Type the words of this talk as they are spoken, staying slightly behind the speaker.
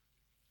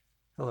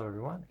Hello,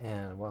 everyone,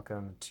 and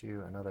welcome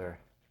to another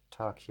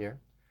talk here.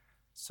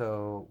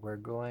 So we're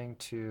going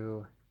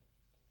to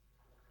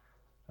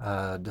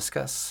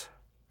discuss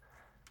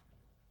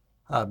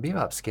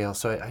Bebop scale.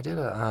 So I did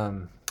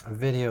a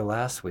video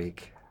last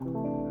week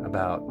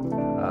about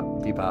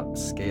Bebop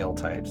scale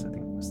types. I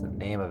think was the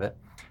name of it.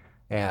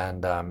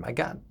 And I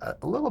got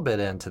a little bit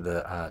into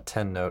the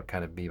 10-note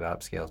kind of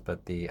Bebop scales,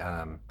 but the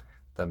um,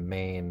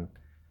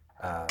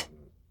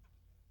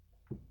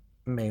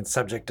 main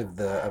subject of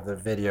the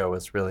video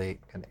was really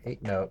an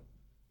 8-note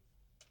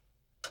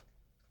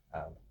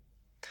um,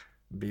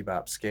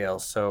 Bebop scale.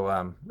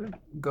 So we'll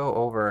go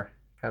over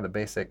kind of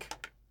the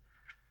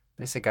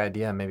basic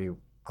idea, and maybe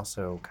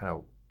also kind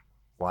of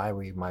why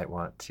we might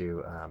want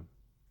to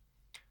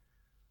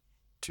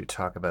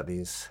talk about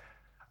these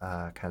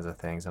kinds of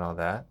things and all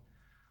that.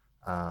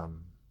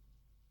 Um,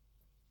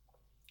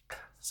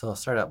 so I'll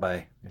start out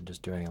by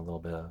just doing a little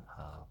bit of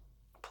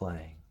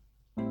playing.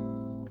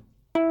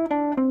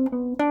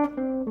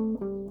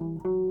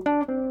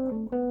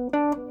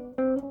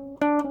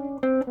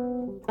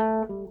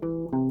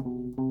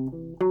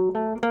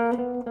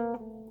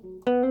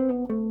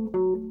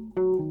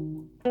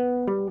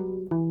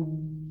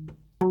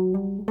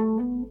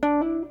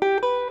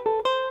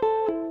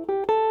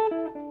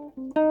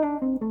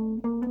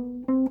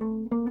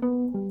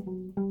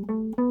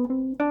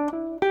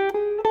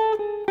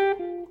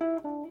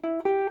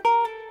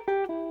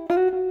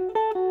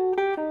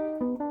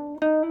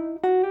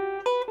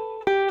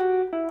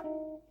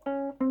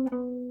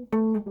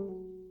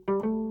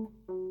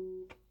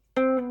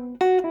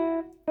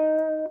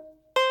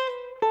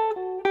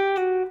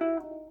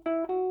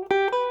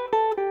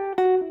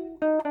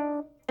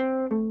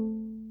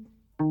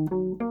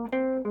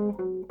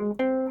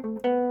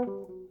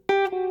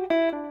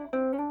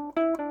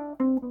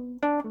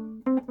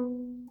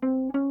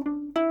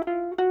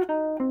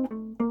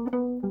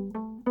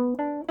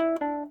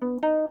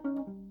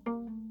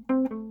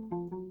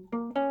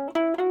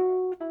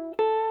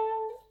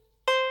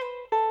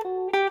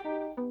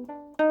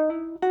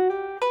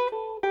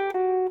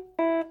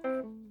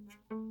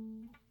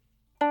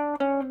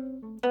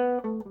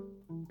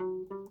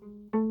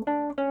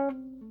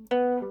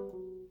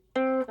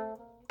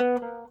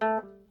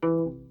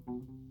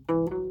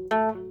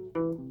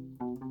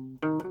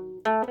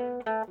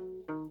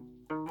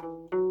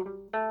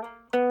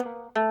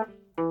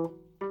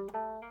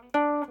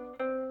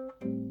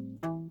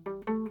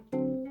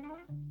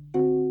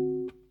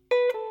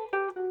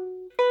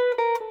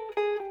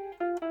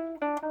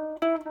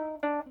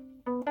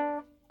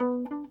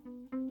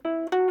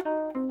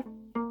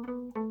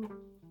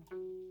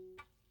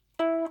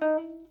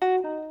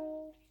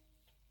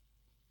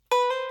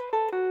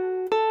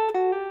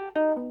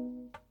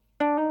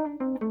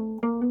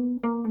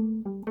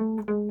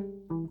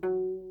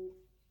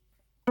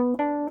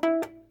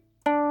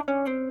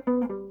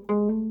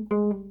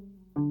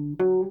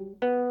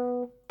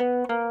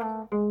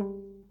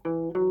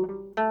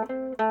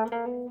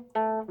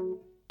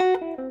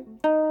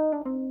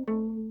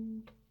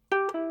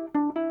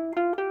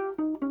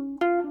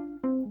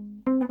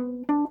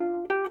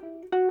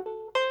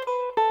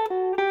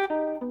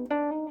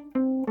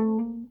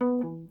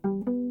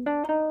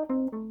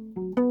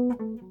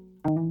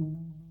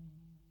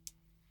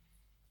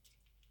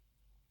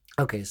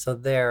 Okay, so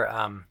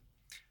throughout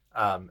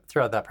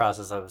that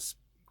process, I was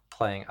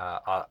playing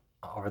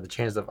over the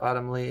Chains of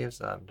Autumn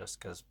Leaves, just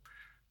because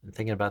I've been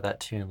thinking about that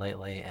tune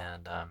lately,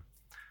 and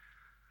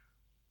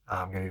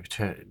I'm going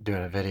to be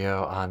doing a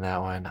video on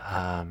that one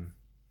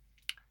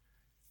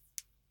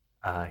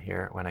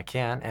here when I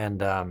can.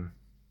 And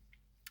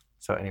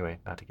so anyway,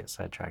 not to get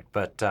sidetracked,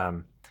 but I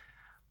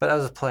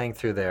was playing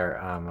through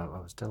there. I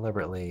was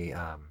deliberately,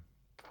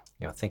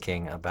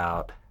 thinking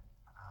about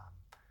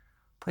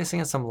placing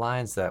in some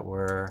lines that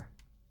were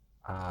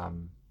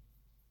um,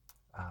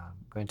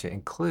 going to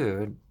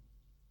include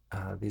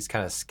these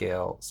kind of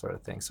scale sort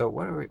of things. So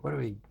what are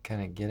we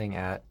kind of getting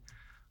at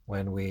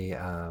when we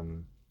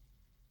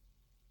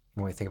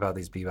think about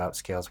these bebop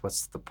scales?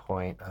 What's the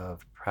point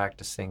of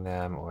practicing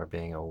them or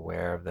being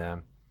aware of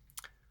them?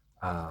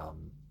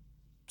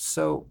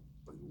 So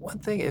one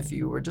thing, if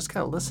you were just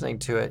kind of listening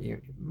to it,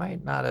 you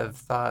might not have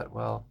thought,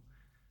 well,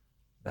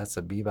 that's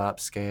a bebop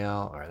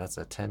scale or that's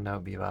a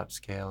 10-note bebop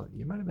scale.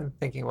 You might have been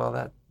thinking,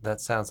 well,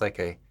 that sounds like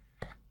a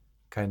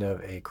kind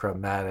of a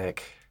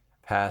chromatic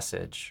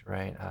passage,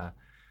 right?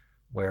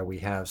 Where we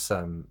have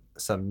some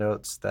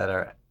notes that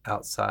are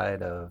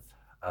outside of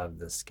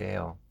the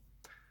scale.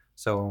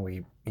 So when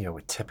we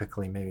would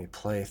typically maybe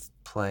play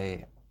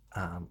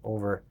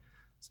over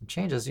some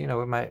changes, we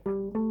might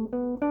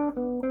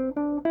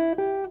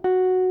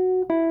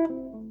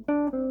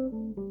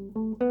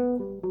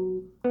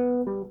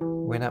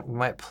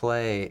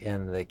play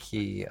in the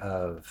key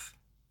of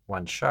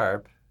 1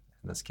 sharp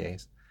in this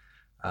case,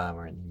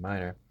 or in E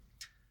minor,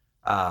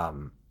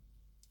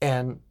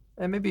 and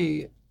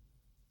maybe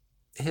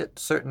hit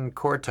certain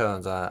chord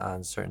tones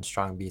on certain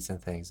strong beats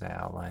and things that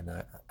outline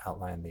the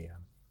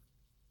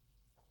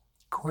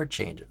chord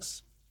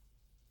changes.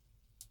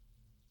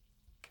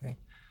 Okay,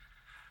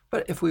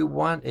 But if we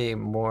want a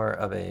more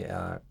of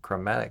a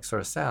chromatic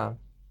sort of sound,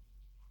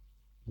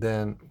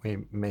 then we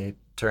may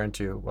turn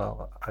to,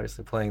 well,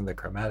 obviously playing the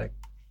chromatic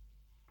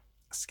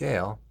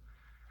scale.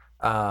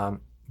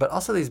 But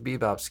also these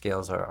bebop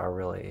scales are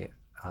really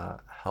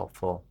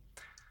helpful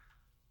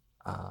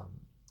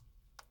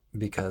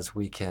because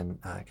we can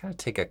kind of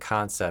take a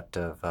concept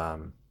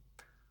of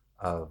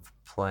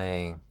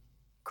playing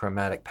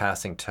chromatic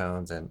passing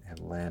tones and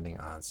landing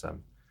on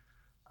some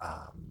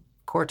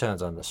chord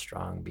tones on the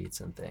strong beats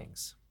and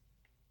things.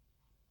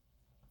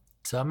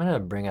 So I'm going to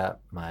bring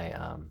up my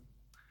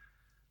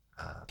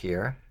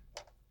here.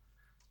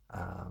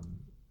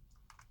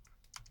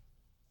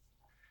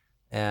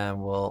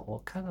 And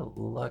we'll kind of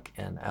look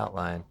and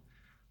outline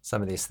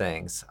some of these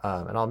things.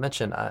 And I'll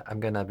mention I'm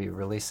going to be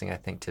releasing, I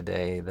think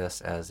today, this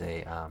as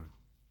a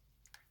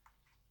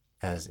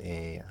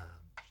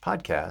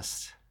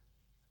podcast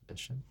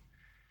edition,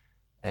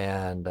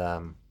 and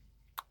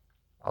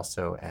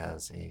also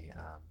as a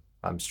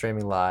I'm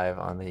streaming live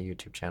on the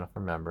YouTube channel for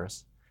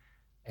members,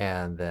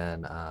 and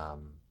then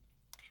I'm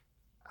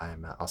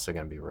also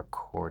going to be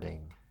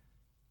recording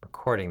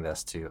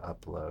this to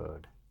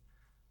upload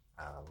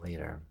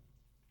later.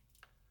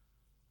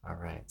 All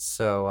right,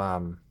 so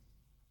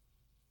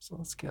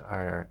let's get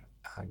our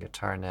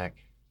guitar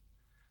neck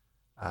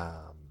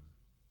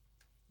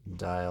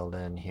dialed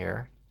in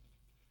here,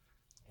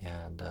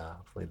 and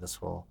hopefully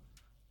this will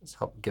just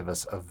help give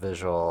us a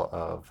visual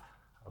of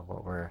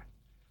what we're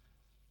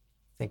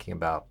thinking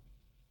about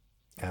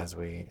as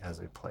we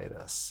play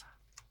this.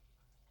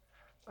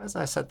 As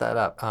I set that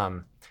up,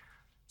 so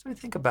we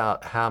think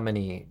about how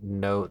many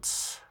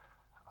notes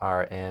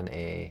are in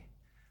a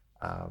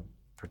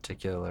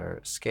particular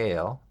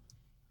scale.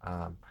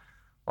 Well,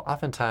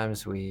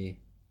 oftentimes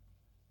we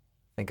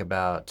think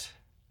about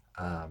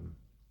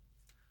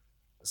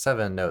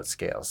 7-note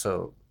scale.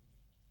 So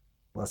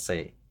let's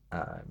say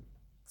I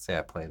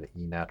play the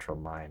E natural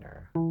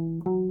minor.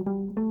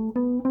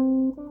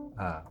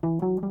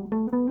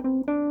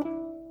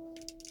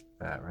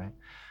 That, right?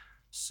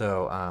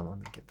 So let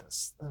me get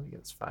this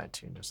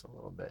fine-tuned just a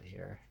little bit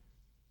here.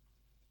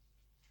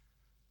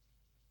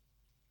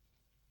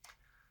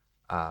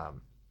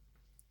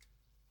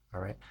 All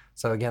right.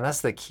 So again,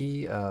 that's the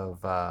key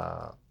of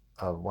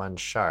 1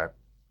 sharp.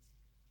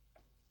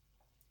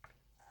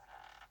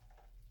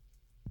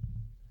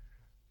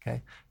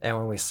 Okay. And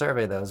when we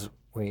survey those,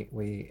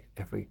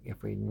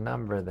 if we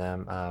number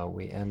them,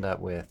 we end up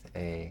with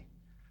a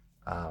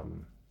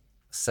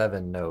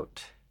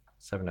 7-note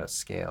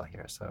scale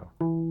here. So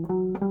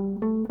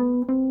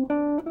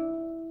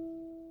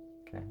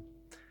okay.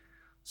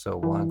 So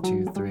 1,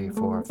 2, 3,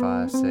 4,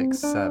 5, 6,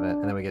 7,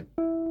 and then we get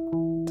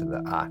to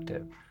the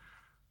octave.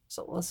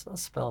 So let's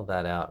spell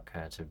that out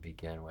kind of to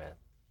begin with.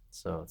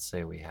 So let's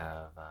say we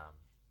have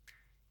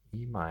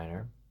E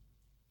minor.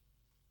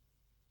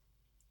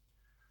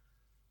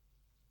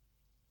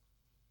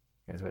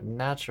 Okay, so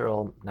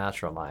natural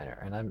minor,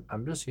 and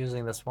I'm just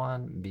using this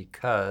one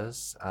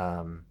because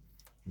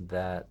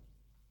that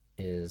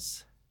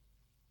is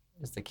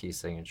the key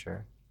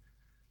signature.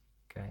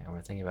 Okay, and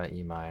we're thinking about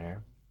E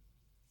minor.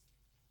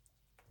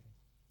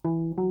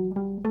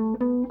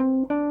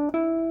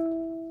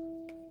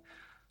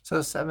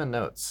 So 7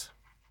 notes,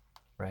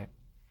 right?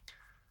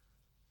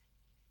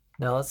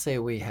 Now let's say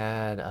we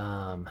had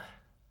a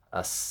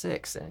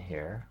 6 in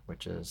here,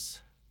 which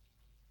is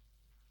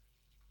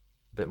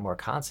a bit more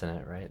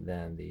consonant, right,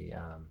 than the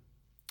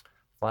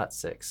flat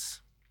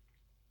 6.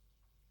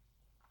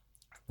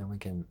 Then we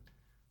can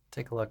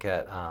take a look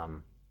at,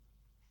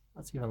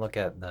 let's even look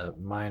at the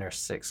minor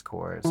 6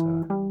 chord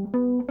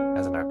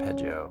as an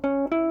arpeggio.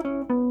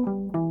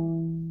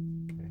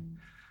 Okay,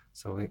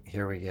 so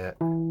here we get,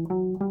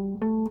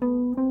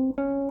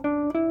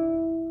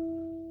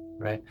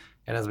 right?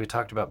 And as we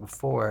talked about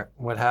before,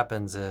 what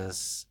happens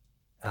is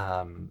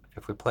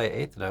if we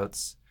play 8th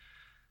notes,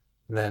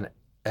 then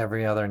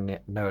every other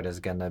note is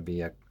going to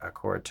be a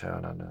chord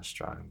tone on a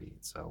strong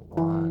beat. So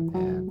 1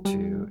 and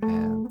 2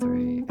 and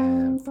 3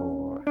 and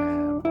 4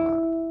 and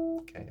 1.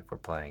 Okay, if we're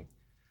playing,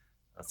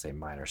 let's say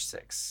minor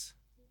 6.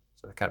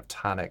 So the kind of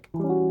tonic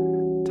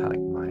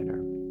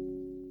minor.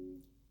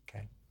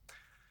 Okay.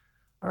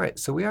 All right,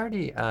 so we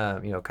already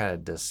kind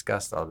of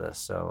discussed all this.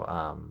 So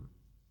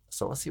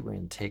so let's see if we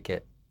can take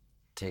it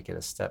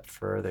a step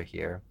further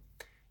here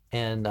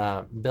and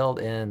build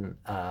in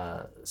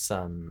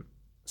some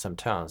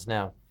tones.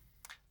 Now,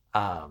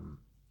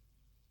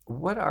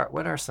 what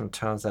are some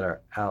tones that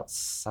are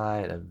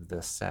outside of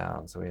this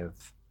sound? So we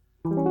have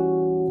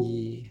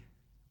E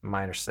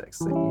minor 6,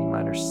 the E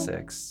minor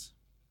 6.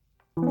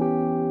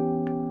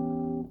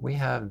 We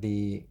have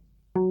the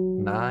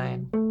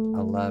 9,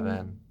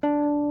 11,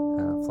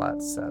 and a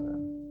flat 7.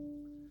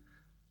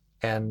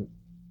 And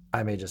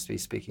I may just be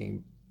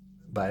speaking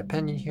by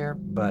opinion here,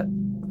 but I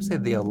would say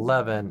the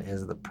 11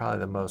 is probably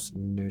the most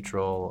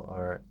neutral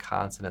or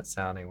consonant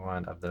sounding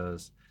one of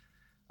those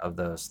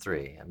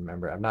 3. And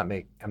remember, I'm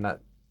not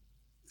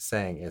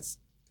saying it's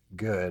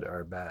good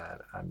or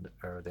bad,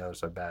 or the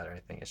others are bad or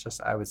anything. It's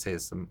just I would say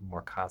it's the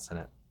more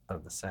consonant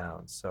of the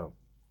sounds.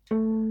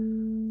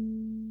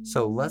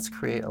 So let's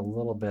create a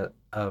little bit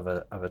of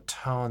a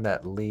tone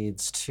that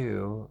leads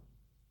to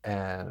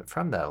and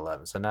from that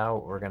 11. So now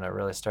we're going to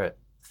really start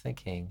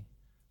thinking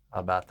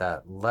about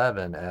that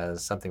 11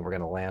 as something we're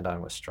going to land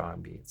on with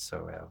strong beats.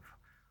 So we have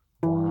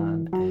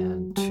 1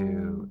 and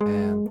 2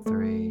 and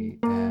 3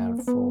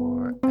 and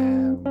 4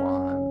 and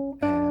 1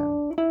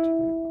 and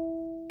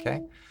 2.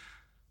 Okay?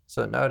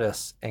 So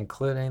notice,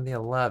 including the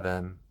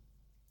 11,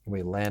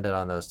 we landed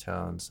on those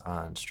tones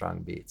on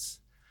strong beats.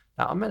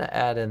 Now I'm going to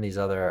add in these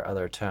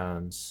other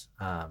tones,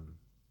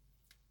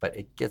 but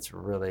it gets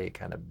really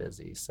kind of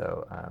busy.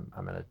 So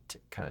I'm going to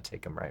kind of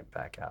take them right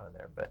back out of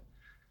there.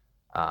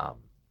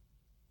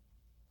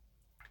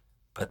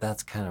 But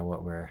that's kind of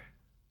what we're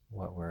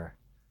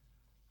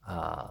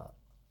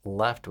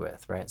left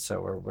with, right?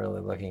 So we're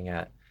really looking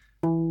at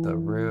the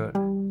root,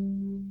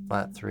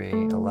 flat 3,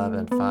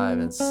 11, 5,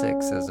 and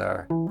 6 as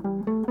our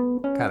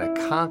kind of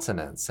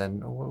consonants.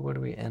 And what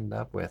do we end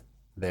up with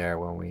there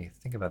when we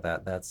think about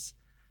that? That's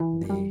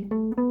the,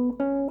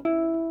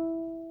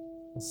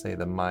 let's say,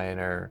 the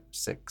minor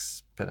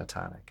 6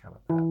 pentatonic. How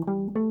about that?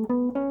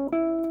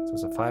 So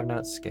it's a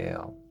 5-note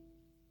scale.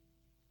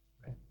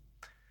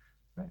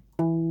 Right.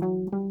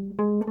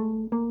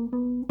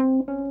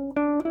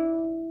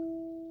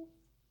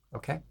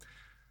 Okay.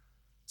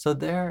 So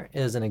there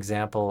is an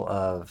example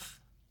of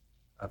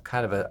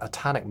kind of a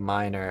tonic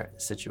minor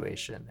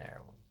situation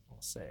there, we'll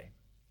say.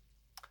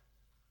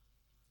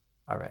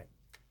 All right.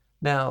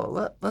 Now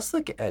let's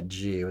look at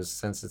G,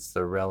 since it's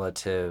the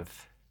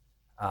relative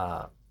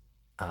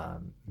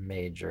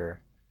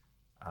major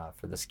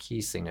for this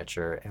key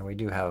signature, and we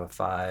do have a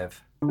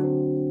 5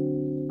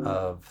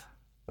 of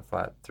the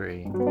flat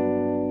 3.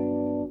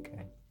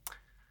 Okay.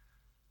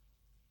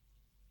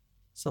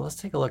 So let's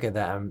take a look at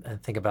that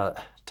and think about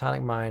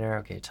tonic minor,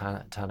 okay,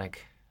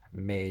 tonic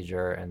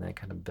major, and then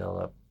kind of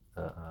build up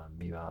the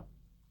bebop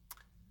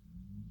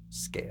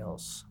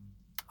scales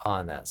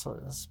on that. So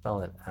let's spell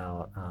it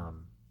out.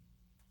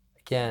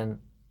 Again,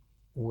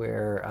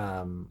 we're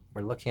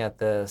looking at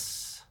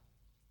this.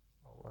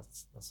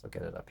 Let's look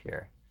at it up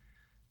here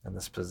in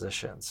this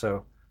position.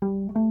 So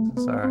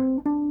this is our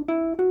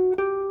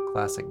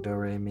classic do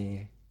re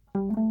mi.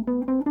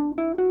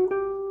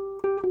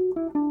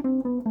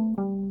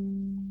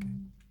 Okay.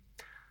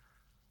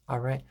 All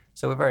right.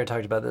 So we've already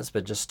talked about this,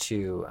 but just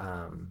to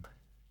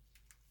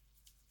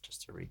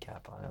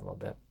recap on it a little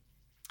bit,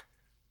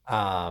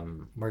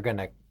 we're going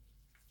to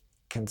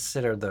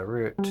consider the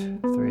root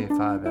 3,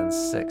 5, and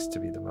 6 to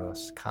be the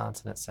most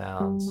consonant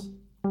sounds.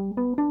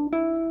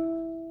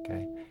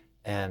 Okay,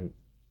 and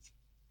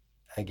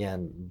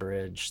again,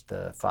 bridge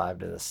the 5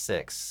 to the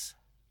 6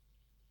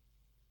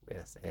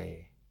 with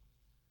a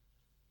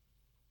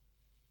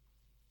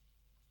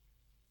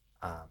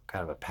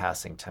kind of a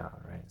passing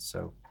tone, right?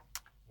 So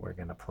we're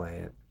going to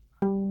play it.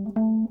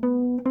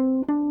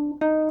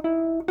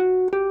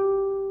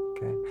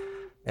 Okay,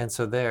 and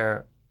so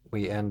there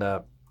we end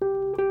up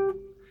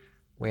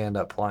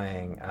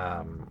playing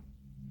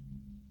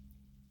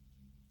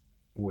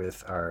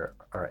with our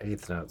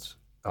eighth notes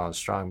on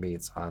strong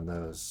beats on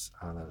those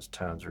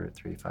tones, root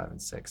 3, 5,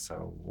 and 6.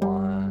 So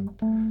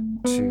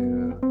 1,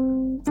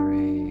 2,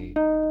 3,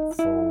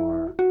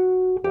 4,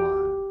 1.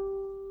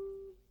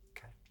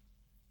 Okay.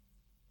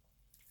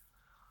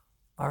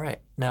 All right.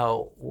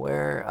 Now,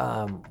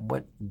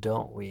 what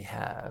don't we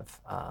have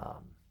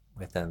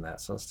within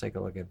that? So let's take a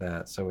look at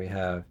that. So we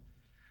have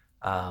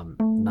 9,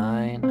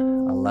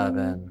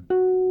 11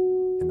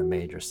 in the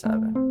major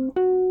 7.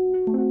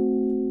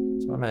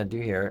 So what I'm going to do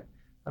here,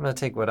 I'm going to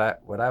take what I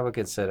would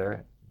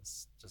consider,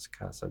 it's just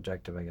kind of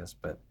subjective, I guess,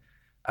 but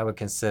I would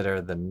consider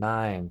the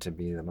 9 to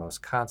be the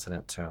most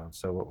consonant tone.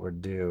 So what we'll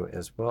do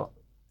is we'll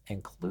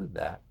include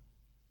that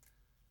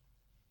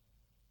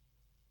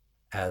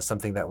as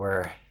something that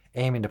we're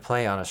aiming to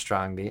play on a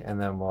strong beat,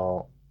 and then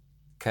we'll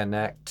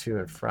connect to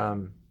and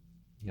from,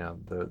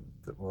 the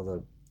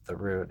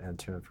root and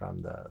to and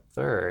from the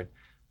third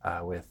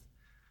with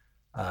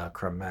a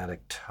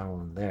chromatic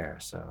tone there.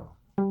 So.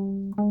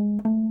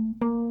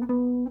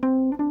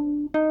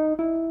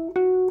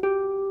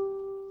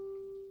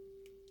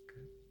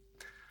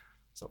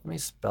 So let me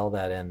spell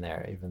that in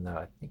there, even though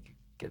I think it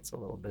gets a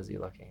little busy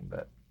looking,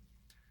 but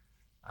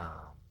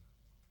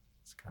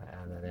let's kind of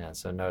add that in.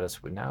 So notice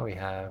now we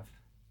have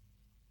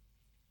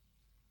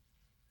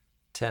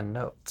 10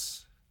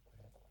 notes.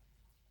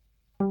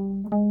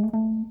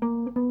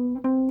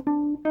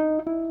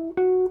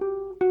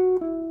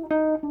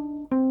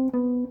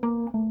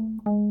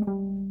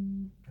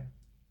 Okay.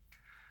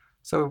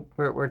 So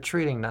we're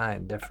treating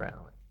 9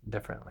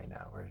 differently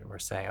now. We're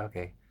saying,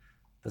 okay,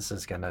 this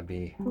is going to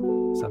be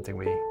something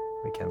we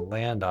can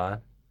land on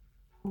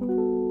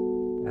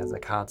as a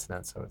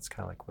consonant, so it's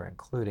kind of like we're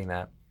including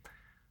that.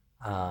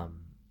 And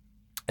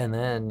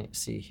then you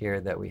see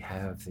here that we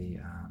have the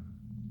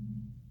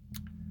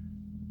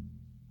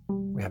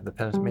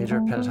major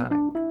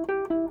pentatonic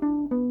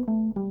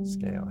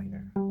scale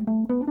here.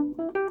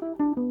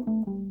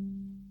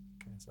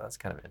 Okay, so that's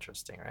kind of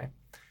interesting, right?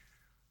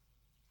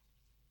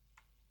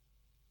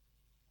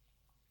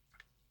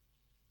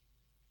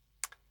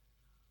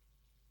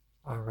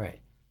 All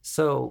right.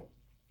 So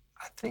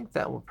I think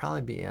that will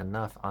probably be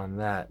enough on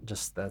that.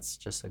 That's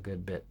just a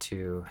good bit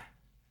to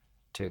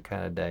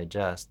kind of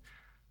digest.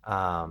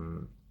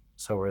 Um,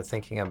 so we're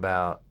thinking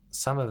about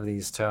some of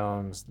these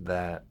tones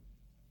that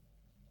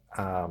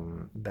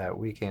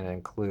we can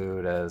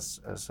include as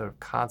sort of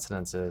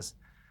consonances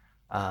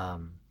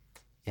um,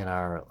 in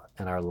our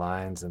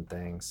lines and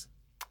things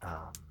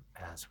um,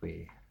 as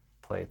we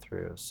play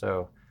through.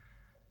 So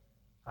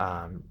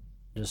um,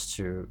 just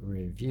to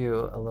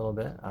review a little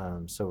bit,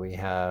 so we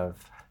have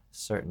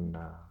certain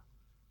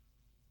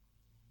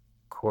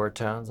chord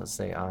tones. Let's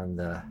say on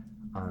the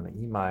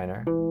E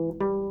minor,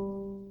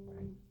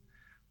 right,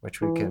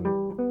 which we can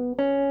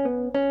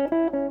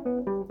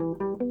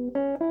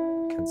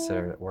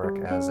consider work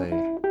as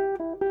a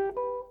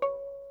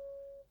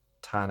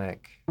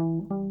tonic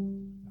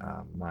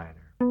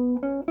minor,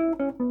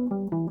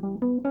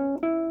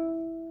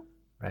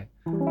 right?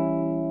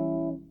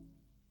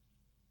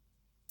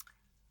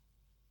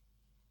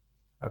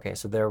 Okay,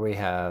 so there we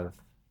have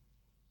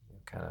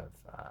kind of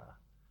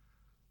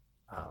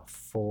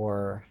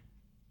four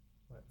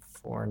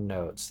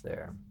notes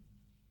there.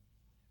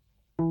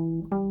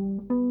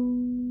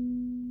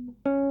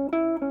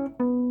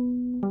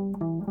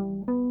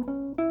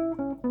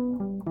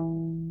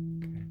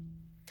 Okay.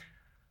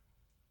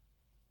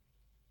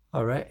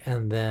 All right,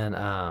 and then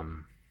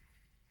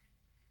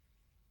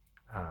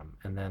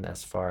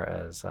as far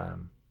as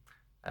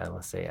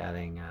let's say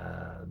adding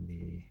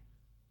the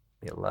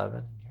 11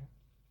 in here.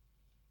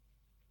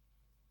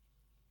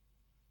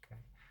 Okay,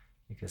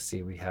 you can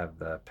see we have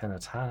the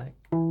pentatonic.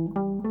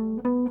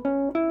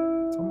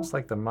 It's almost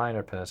like the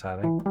minor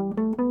pentatonic,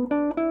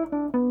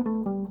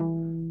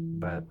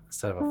 but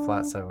instead of a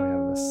flat 7, we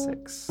have the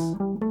 6.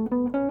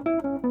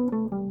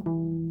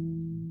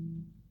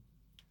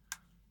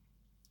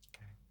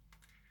 Okay.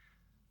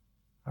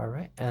 All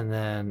right, and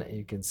then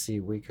you can see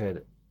we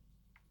could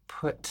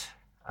put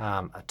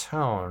a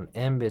tone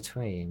in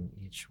between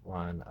each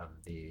one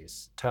of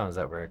these tones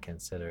that we're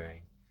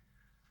considering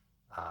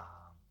a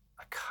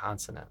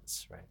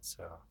consonants, right?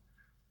 So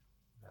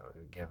that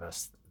would give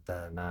us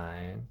the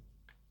 9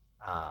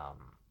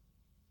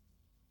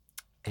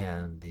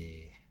 and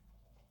the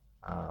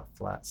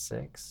flat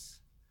 6,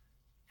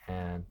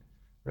 and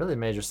really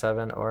major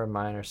 7 or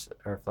minor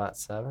or flat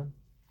 7.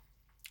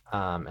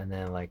 And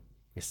then, like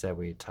we said,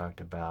 we talked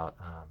about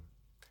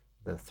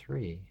the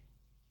 3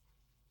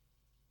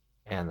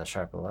 and the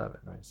sharp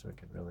 11, right? So we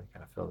can really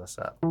kind of fill this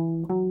up.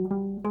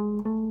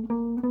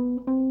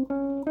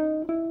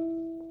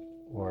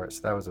 Or,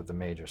 so that was with the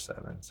major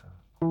 7, so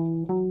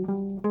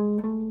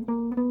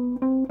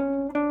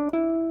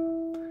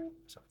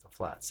the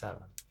flat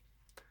 7,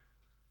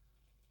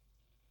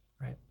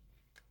 right?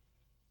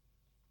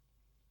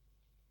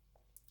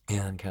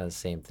 And kind of the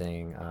same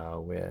thing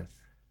with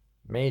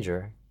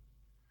major,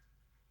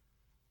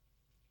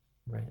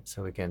 right?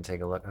 So we can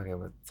take a look, okay,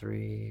 with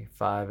 3,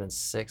 5, and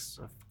 6,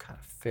 kind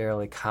of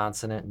fairly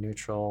consonant,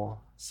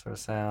 neutral sort of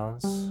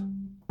sounds.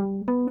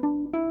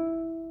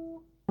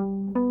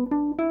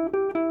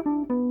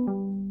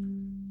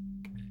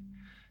 Okay.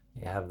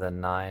 You have the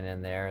 9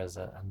 in there as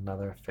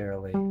another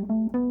fairly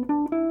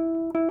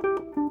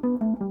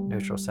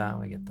neutral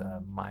sound. We get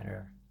the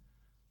minor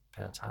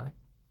pentatonic.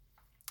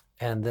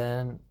 And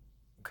then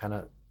kind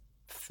of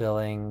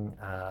filling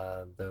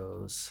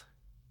those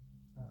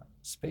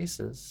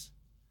spaces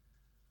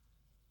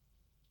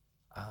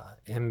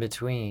in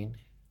between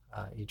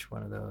each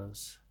one of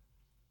those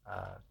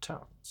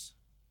tones.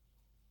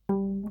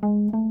 Okay.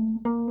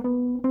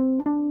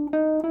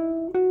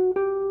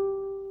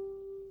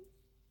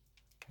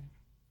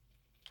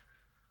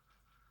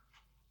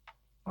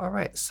 All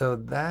right, so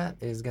that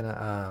is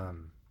gonna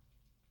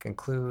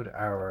conclude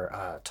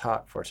our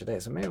talk for today.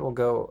 So maybe we'll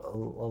go a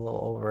little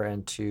over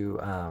into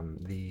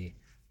the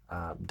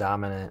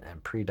dominant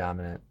and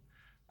predominant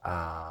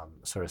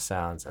sort of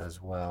sounds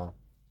as well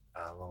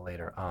a little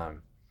later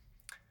on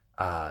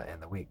in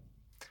the week.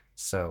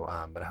 So,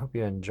 but I hope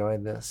you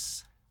enjoyed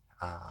this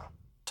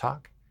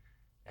talk,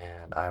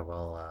 and I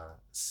will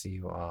see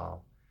you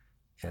all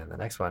in the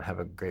next one. Have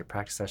a great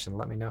practice session.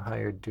 Let me know how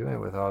you're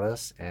doing with all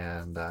this,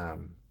 and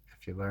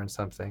if you learned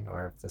something,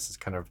 or if this is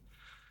kind of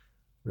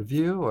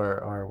review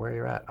or where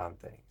you're at on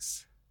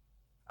things.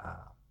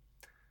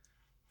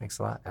 Thanks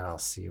a lot, and I'll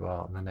see you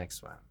all in the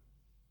next one.